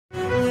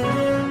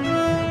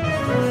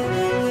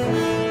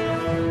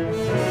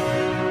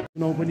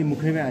चुनाव पनि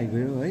मुखैमा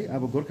आइगयो है।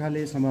 अब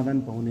गोर्खाले समाधान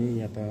पाउने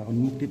या त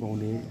मुक्ति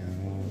पाउने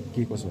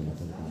के कसो होला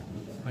तपाईको?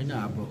 हैन,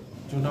 अब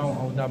चुनाव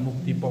आउँदा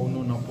मुक्ति पाउनु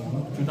नपाउनु,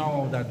 चुनाव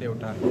आउँदा त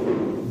एउटा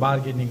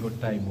बार्गेनिङको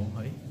टाइम हो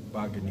है,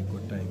 बार्गेनिङको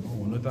टाइम हो।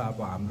 हुनु त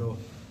अब हाम्रो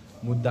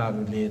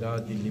मुद्दाहरू लिएर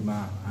दिल्लीमा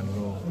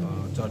हाम्रो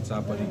चर्चा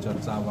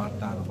परिचर्चा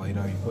वार्ताहरू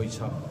भइरहेकै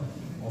छ।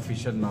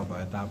 अफिसियल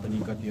नभए तापनि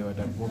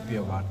कतिवटा गोप्य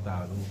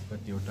वार्ताहरू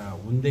कतिवटा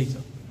हुँदैछ।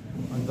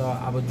 अन्त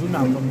अब जुन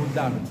हाम्रो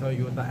मुद्दाहरू छ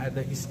यो त एट द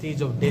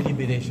स्टेज अफ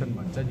डेलिबरेसन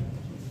भन्छ नि,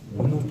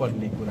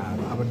 हुनुपर्ने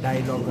कुराहरू अब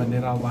डायलग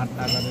गरेर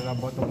वार्ता गरेर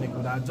बताउने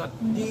कुरा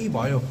जति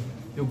भयो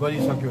त्यो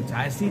गरिसक्यो।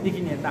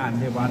 झाँसीदेखि यता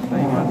हामीले वार्ता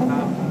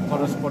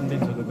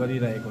करस्पोन्डेन्सहरू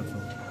गरिरहेको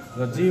छौँ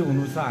र जे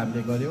हुनु छ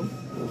हामीले गऱ्यौँ।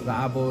 र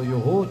अब यो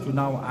हो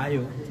चुनाव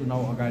आयो,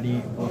 चुनाव अगाडि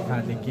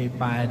गोर्खाले केही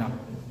पाएन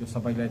यो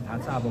सबैलाई थाहा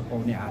छ। अब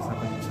पाउने आशा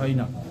पनि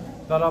छैन,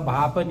 तर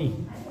भए पनि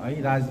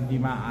है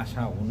राजनीतिमा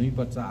आशा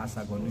हुनैपर्छ,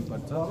 आशा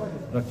गर्नैपर्छ।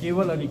 र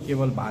केवल अनि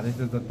केवल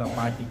भारतीय जनता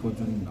पार्टीको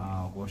जुन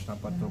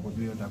घोषणापत्रको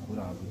दुईवटा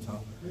कुराहरू छ,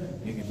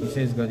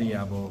 विशेष गरी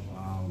अब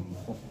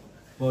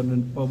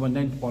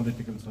पर्मनेन्ट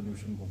पोलिटिकल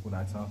सल्युसनको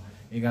कुरा छ,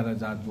 11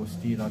 जात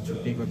गोष्ठी र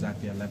छुट्टिएको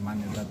जातिहरूलाई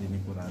मान्यता दिने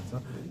कुरा छ।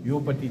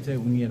 योपट्टि चाहिँ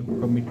उनीहरूको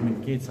कमिटमेन्ट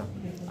के छ?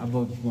 अब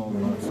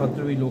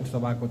 17वीं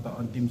लोकसभाको त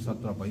अन्तिम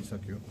सत्र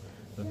भइसक्यो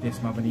र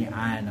त्यसमा पनि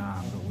आएन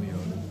हाम्रो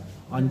उयोहरू।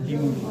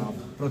 अन्तिम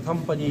प्रथम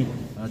पनि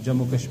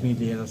जम्मू कश्मीर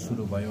लिएर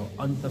सुरु भयो,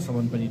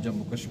 अन्तसम्म पनि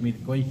जम्मू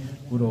कश्मीरकै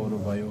कुरोहरू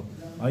भयो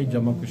है।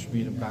 जम्मू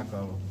कश्मीरका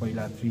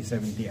पहिला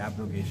 370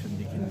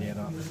 एब्रोगेसनदेखि लिएर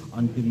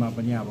अन्तिममा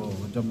पनि अब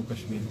जम्मू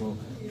कश्मीरको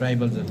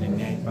ट्राइबल्सहरूले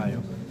न्याय पायो।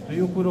 र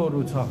यो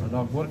कुरोहरू छ र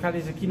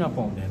गोर्खाले चाहिँ किन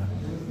पाउँदैन?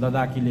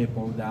 लद्दाखीले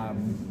पाउँदा,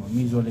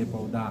 मिजोले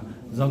पाउँदा,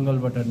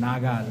 जङ्गलबाट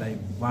नागाहरूलाई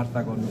वार्ता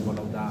गर्नु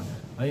बोलाउँदा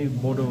है,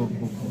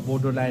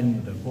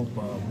 बोडोल्यान्डको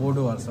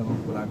बोडोहरूसँग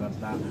कुरा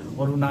गर्दा,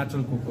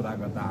 अरुणाचलको कुरा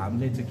गर्दा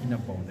हामीले चाहिँ किन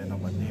पाउँदैन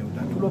भन्ने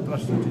एउटा ठुलो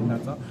प्रश्न चिन्ह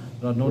छ।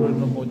 र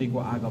नरेन्द्र मोदीको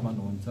आगमन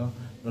हुन्छ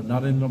र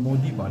नरेन्द्र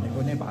मोदी भनेको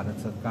नै भारत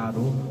सरकार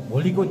हो,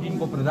 भोलिको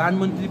दिनको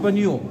प्रधानमन्त्री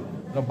पनि हो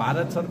र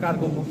भारत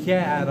सरकारको मुखिया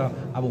आएर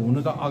अब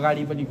हुनु त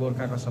अगाडि पनि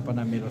गोर्खाको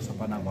सपना मेरो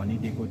सपना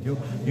भनिदिएको थियो।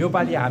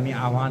 योपालि हामी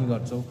आह्वान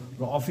गर्छौँ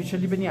र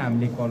अफिसियली पनि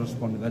हामीले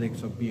करस्पोन्ड गरेको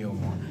छौँ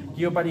पिओमा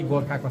कि योपालि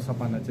गोर्खाको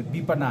सपना चाहिँ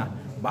विपना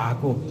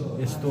भएको,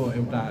 यस्तो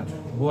एउटा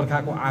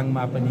गोर्खाको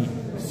आङमा पनि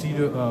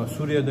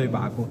सूर्योदय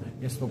भएको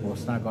यस्तो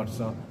घोषणा गर्छ।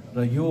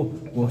 र यो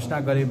घोषणा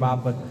गरे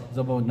बापत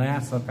जब नयाँ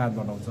सरकार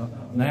बनाउँछ,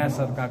 नयाँ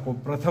सरकारको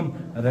प्रथम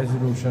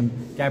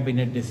रेजोल्युसन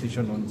क्याबिनेट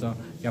डिसिसन हुन्छ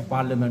या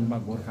पार्लियामेन्टमा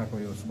गोर्खाको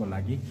यसको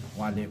लागि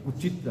उहाँले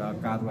उचित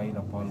कारवाही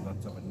र पहल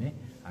गर्छ भन्ने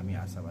हामी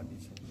आशावादी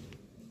छौँ।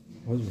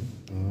 हजुर,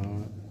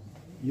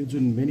 यो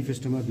जुन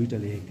मेनिफेस्टोमा दुईवटा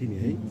लेखेको थियो नि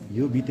है,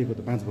 यो बितेको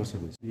त 5 वर्ष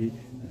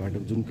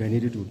भएपछि जुन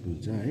क्यान्डिडेट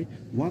उठ्नुहुन्छ है,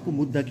 उहाँको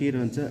मुद्दा के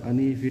रहन्छ?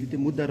 अनि फेरि त्यो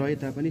मुद्दा रहे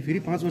तापनि फेरि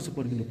 5 वर्ष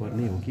पर्खिनु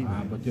पर्ने हो कि?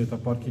 अब त्यो त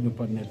पर्खिनु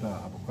पर्ने त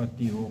अब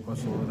कति हो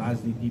कसो हो,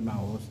 राजनीतिमा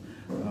होस्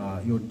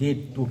यो डेट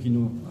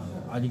तोकिनु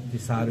अलिकति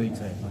साह्रै छ।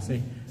 हेर्नुहोस् है,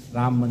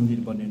 राम मन्दिर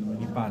बनिनु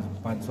पनि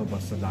 500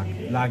 वर्ष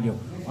लाग्यो।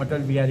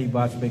 अटल बिहारी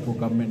वाजपेयीको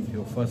गभर्मेन्ट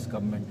थियो, फर्स्ट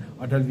गभर्मेन्ट।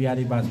 अटल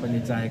बिहारी वाजपेयीले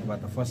चाहेको भए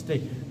त फर्स्टै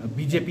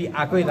बिजेपी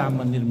आएकै राम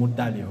मन्दिर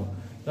मुद्दाले हो।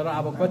 तर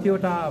अब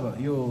कतिवटा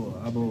यो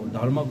अब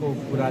धर्मको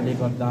कुराले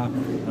गर्दा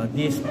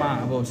देशमा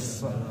अब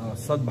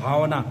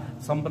सद्भावना,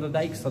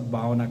 साम्प्रदायिक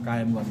सद्भावना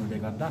कायम गर्नुले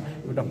गर्दा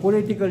एउटा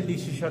पोलिटिकल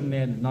डिसिसन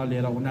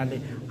नलिएर उनीहरूले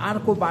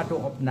अर्को बाटो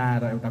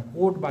अपनाएर एउटा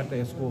कोर्टबाट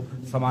यसको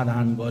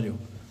समाधान गर्यो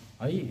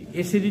है।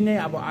 यसरी नै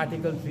अब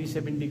आर्टिकल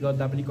 370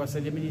 गर्दा पनि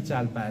कसैले पनि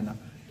चाल पाएन।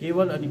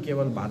 केवल अनि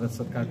केवल भारत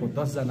सरकारको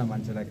 10 जना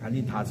मान्छेलाई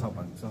खालि थाहा छ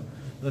भन्छ।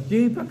 र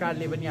त्यही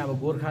प्रकारले पनि अब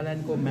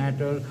गोर्खाल्यान्डको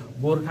म्याटर,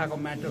 गोर्खाको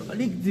म्याटर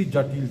अलिकति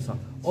जटिल छ,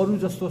 अरू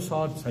जस्तो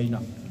सहज छैन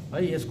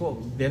है। यसको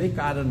धेरै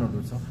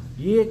कारणहरू छ।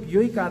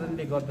 यही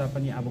कारणले गर्दा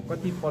पनि अब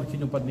कति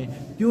पर्खिनुपर्ने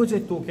त्यो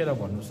चाहिँ तोकेर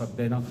भन्नु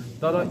सक्दैन।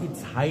 तर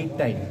इट्स हाई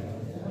टाइम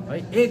है,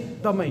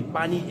 एकदमै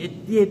पानी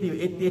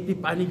यति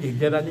पानी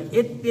झिक्देर नि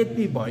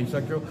यति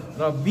भइसक्यो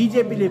र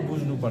बिजेपीले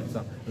बुझ्नुपर्छ।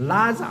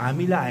 लाज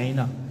हामीलाई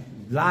होइन,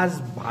 लाज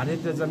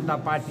भारतीय जनता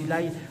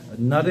पार्टीलाई,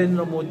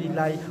 नरेन्द्र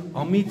मोदीलाई,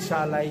 अमित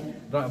शाहलाई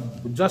र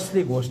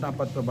जसले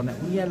घोषणापत्र बनाए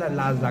उनीहरूलाई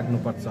लाज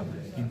लाग्नुपर्छ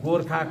कि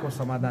गोर्खाको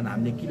समाधान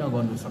हामीले किन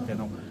गर्नु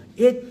सकेनौँ।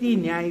 यति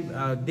न्याय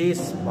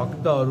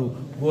देशभक्तहरू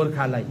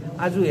गोर्खालाई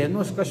आज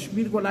हेर्नुहोस्,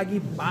 कश्मीरको लागि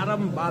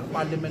बारम्बार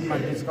पार्लियामेन्टमा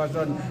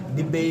डिस्कसन,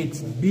 डिबेट्स,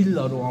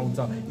 बिलहरू आउँछ,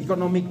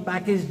 इकोनोमिक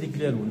प्याकेज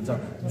डिक्लेयर हुन्छ।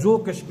 जो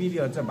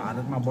कश्मीरीहरू चाहिँ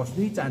भारतमा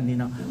बस्नै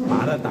चाहँदैन,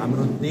 भारत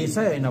हाम्रो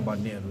देशै होइन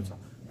भन्नेहरू छ।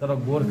 तर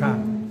गोर्खा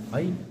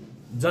है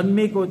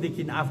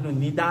जन्मेकोदेखि आफ्नो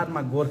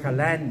निधारमा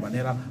गोर्खाल्यान्ड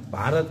भनेर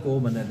भारतको हो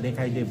भनेर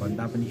लेखाइदिए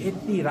भन्दा पनि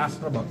यति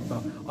राष्ट्रभक्त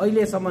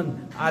अहिलेसम्म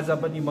आज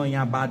पनि म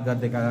यहाँ बात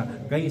गर्दैका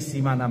कहीँ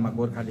सिमानामा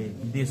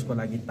गोर्खाले देशको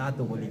लागि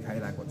तातो गोली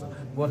खाइरहेको छ।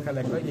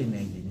 गोर्खालाई कहिले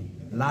न्याय दिने?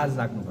 लाज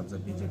राख्नुपर्छ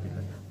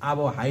बिजेपीले। अब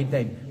हाई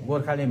टाइम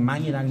गोर्खाले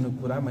मागिराख्नु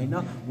कुरा होइन,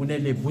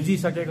 उनीहरूले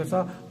बुझिसकेको छ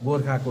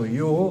गोर्खाको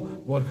यो हो,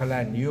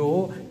 गोर्खाल्यान्ड यो हो,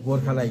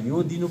 गोर्खालाई यो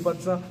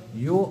दिनुपर्छ,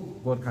 यो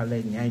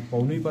गोर्खालाई न्याय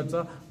पाउनैपर्छ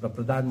र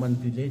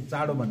प्रधानमन्त्रीले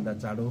चाँडोभन्दा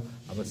चाँडो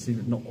अब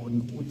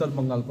उत्तर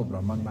बङ्गालको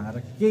भ्रमणमा आएर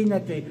केही न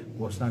केही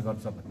घोषणा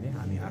गर्छ भन्ने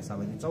हामी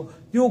आशावादी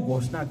छौँ। त्यो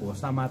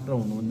घोषणा मात्र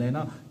हुनु हुँदैन,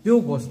 त्यो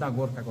घोषणा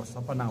गोर्खाको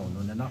सपना हुनु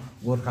हुँदैन,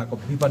 गोर्खाको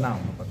विपना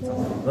हुनुपर्छ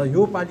र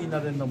यो पालि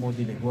नरेन्द्र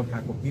मोदीले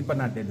गोर्खाको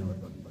विपना डेलिभर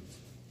गर्नुपर्छ।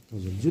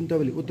 हजुर, जुन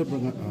तपाईँले उत्तर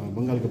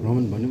बङ्गालको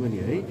भ्रमण भन्नु भने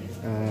है,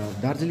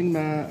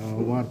 दार्जिलिङमा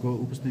उहाँहरूको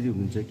उपस्थिति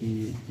हुनुहुन्छ कि?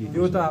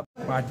 त्यो त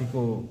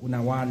पार्टीको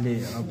उहाँले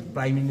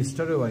प्राइम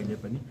मिनिस्टरै हो अहिले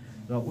पनि,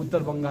 र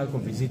उत्तर बङ्गालको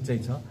भिजिट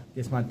चाहिँ छ,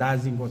 त्यसमा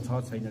दार्जिलिङको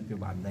छैन त्यो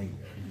भन्दै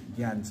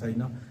ज्ञान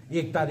छैन।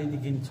 1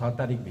 तारिकदेखि 6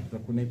 तारिकभित्र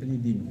कुनै पनि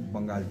दिन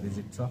बङ्गाल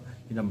भिजिट छ,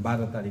 किनभने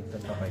 12 तारिक त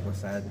तपाईँको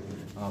सायद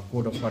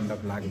कोड अफ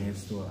कन्डक्ट लाग्ने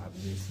जस्तो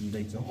हामीले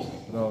सुन्दैछौँ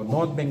र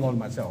नर्थ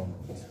बेङ्गलमा चाहिँ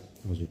आउनुहुन्छ।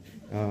 हजुर,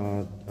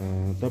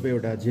 तपाईँ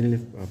एउटा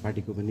जेएनएलएफ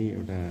पार्टीको पनि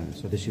एउटा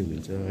सदस्य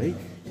हुनुहुन्छ है?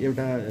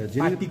 एउटा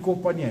पार्टीको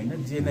पनि होइन,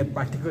 जेएनएलएफ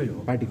पार्टीकै हो,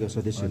 पार्टीको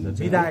सदस्य हुनुहुन्छ।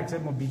 विधायक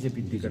चाहिँ म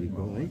बिजेपी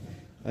टिकटको है।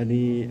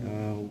 अनि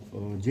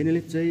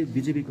जेएनएलएफ चाहिँ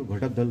बिजेपीको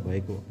घटक दल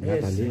भएको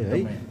नाताले है,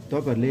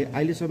 तपाईँहरूले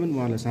अहिलेसम्म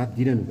उहाँलाई साथ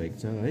दिइरहनु भएको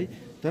छ है,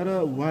 तर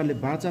उहाँले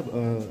बाचा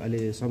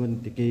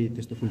अहिलेसम्म केही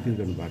त्यस्तो फुलफिल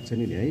गर्नु भएको छैन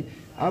नि है।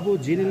 अब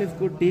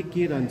जेएनएलएफको टेक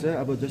के रहन्छ?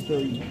 अब जस्तो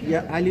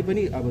अहिले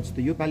पनि अब जस्तो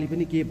यो पालि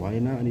पनि केही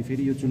भएन, अनि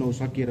फेरि यो चुनाव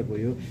सकिएर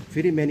गयो,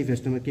 फेरि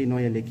म्यानिफेस्टोमा केही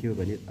नयाँ लेखियो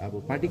भने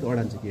अब पार्टीको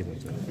अडान चाहिँ के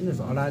रहन्छ?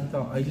 हेर्नुहोस्, अडान त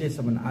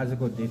अहिलेसम्म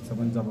आजको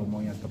डेटसम्म जब म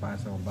यहाँ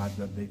तपाईँसँग बात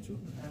गर्दैछु,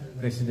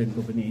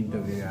 प्रेसिडेन्टको पनि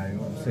इन्टरभ्यू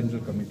आयो, सेन्ट्रल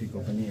कमिटीको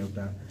पनि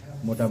एउटा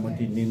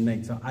मोटामोटी निर्णय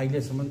छ,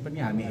 अहिलेसम्म पनि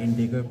हामी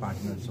एनडिएकै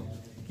पार्टनर छौँ।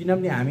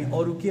 किनभने हामी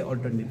अरू के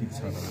अल्टरनेटिभ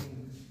छ र?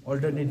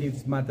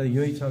 अल्टरनेटिभमा त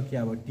यही छ कि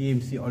अब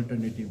टिएमसी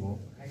अल्टरनेटिभ हो,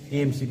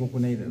 टिएमसीको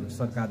कुनै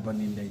सरकार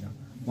बनिँदैन,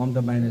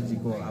 ममता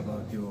ब्यानर्जीको अब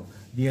त्यो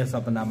दिया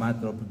सपना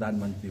मात्र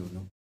प्रधानमन्त्री हुनु।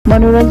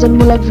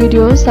 मनोरञ्जनमूलक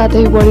भिडियो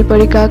साथै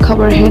वरिपरिका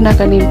खबर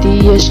हेर्नका निम्ति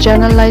यस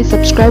च्यानललाई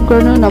सब्स्क्राइब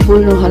गर्न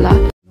नभुल्नुहोला।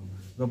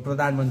 र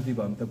प्रधानमन्त्री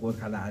भयो भने त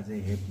गोर्खालाई अझै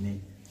हेप्ने,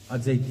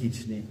 अझै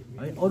थिच्ने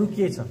है, अरू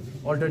के छ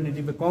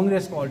अल्टरनेटिभ?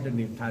 काङ्ग्रेसको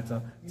अल्टरनेटिभ थाहा छ,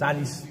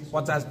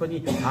 40-50 पनि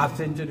हाफ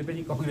सेन्चुरी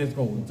पनि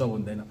काङ्ग्रेसको हुन्छ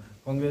हुँदैन।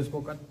 काङ्ग्रेसको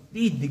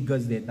कति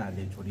दिग्गज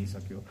नेताहरूले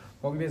छोडिसक्यो,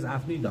 काङ्ग्रेस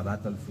आफ्नै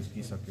धरातल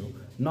फुस्किसक्यो,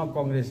 न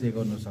काङ्ग्रेसले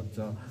गर्नु सक्छ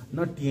न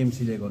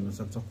टिएमसीले गर्नु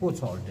सक्छ। को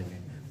छ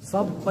अल्टरनेटिभ?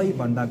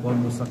 सबैभन्दा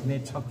गर्नु सक्ने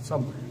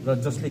सक्षम र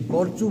जसले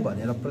गर्छु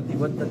भनेर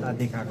प्रतिबद्धता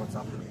देखाएको छ,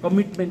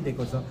 कमिटमेन्ट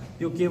दिएको छ,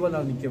 त्यो केवल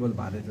अनि केवल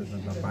भारतीय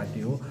जनता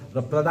पार्टी हो।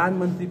 र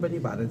प्रधानमन्त्री पनि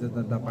भारतीय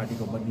जनता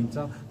पार्टीको बनिन्छ।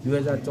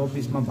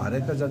 2024मा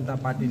भारतीय जनता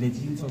पार्टीले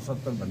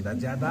 370 भन्दा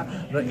ज्यादा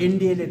र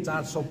एनडिएले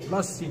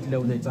 400+ सिट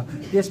ल्याउँदैछ।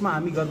 त्यसमा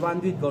हामी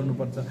गर्वान्वित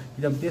गर्नुपर्छ,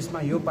 किनभने त्यसमा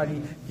यो पालि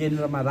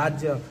केन्द्रमा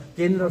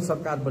केन्द्र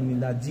सरकार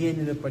बनिँदा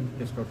जिएनएलएफ पनि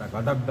त्यसको एउटा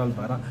घटक दल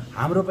भएर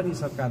हाम्रो पनि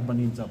सरकार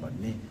बनिन्छ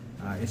भन्ने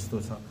यस्तो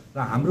छ र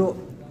हाम्रो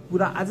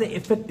कुरा अझै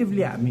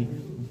इफेक्टिभली हामी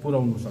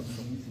पुर्याउन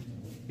सक्छौँ।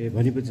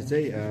 भनेपछि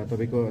चाहिँ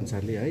तपाईँको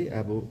अनुसारले है,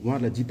 अब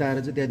उहाँहरूलाई जिताएर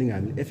चाहिँ त्यहाँदेखि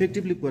हामीले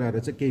इफेक्टिभली पुऱ्याएर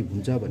चाहिँ केही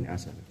हुन्छ भन्ने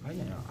आशा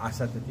होइन?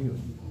 आशा त त्यही हो,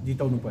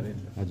 जिताउनु पऱ्यो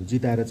नि। हजुर,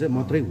 जिताएर चाहिँ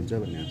मात्रै हुन्छ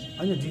भन्ने आशा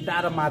होइन,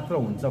 जिताएर मात्र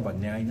हुन्छ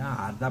भन्ने होइन,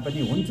 हार्दा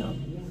पनि हुन्छ।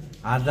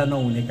 हार्दा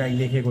नहुने काहीँ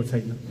लेखेको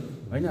छैन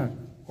होइन।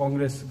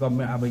 काङ्ग्रेस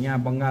गभर्मेन्ट अब यहाँ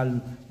बङ्गाल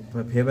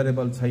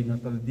फेभरेबल छैन,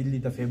 तर दिल्ली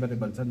त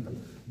फेभरेबल छ नि त,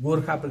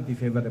 गोर्खाप्रति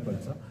फेभरेबल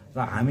छ र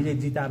हामीले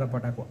जिताएर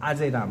पठाएको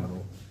अझै राम्रो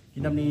हो।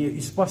 किनभने यो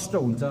स्पष्ट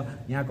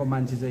हुन्छ यहाँको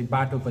मान्छे चाहिँ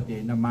बाटोपट्टि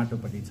होइन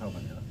माटोपट्टि छ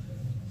भनेर।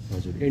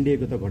 हजुर,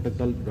 एनडिएको त घटक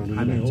दल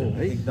रहनु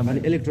है, एकदम। अनि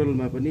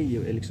इलेक्ट्रोलमा पनि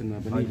यो इलेक्सनमा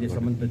पनि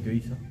अहिलेसम्म त त्यही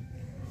छ।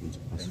 हुन्छ,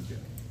 हस्।